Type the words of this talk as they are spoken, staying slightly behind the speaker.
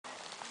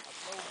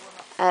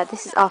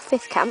This is our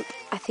 5th camp.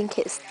 I think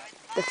it's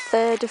the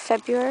 3rd of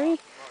February,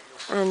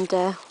 and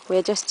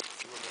we're just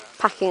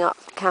packing up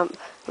camp,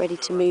 ready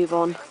to move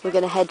on. We're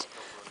going to head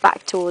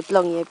back toward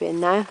Longyearbyen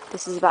now.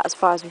 This is about as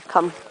far as we've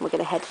come. We're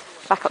going to head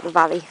back up the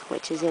valley,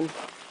 which is in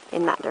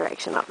that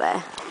direction up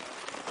there.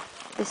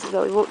 This is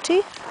where we walked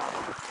to,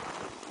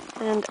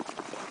 and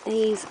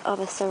these are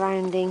the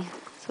surrounding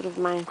sort of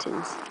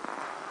mountains.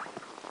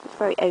 It's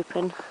very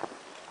open.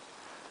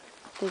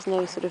 There's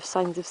no sort of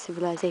signs of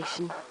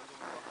civilization.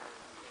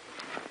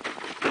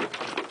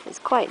 It's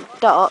quite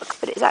dark,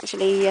 but it's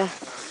actually,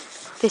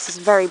 this is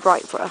very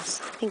bright for us.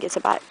 I think it's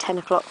about 10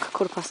 o'clock,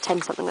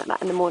 10:15, something like that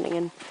in the morning,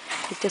 and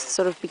it's just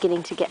sort of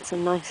beginning to get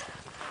some nice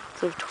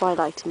sort of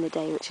twilight in the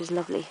day, which is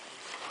lovely.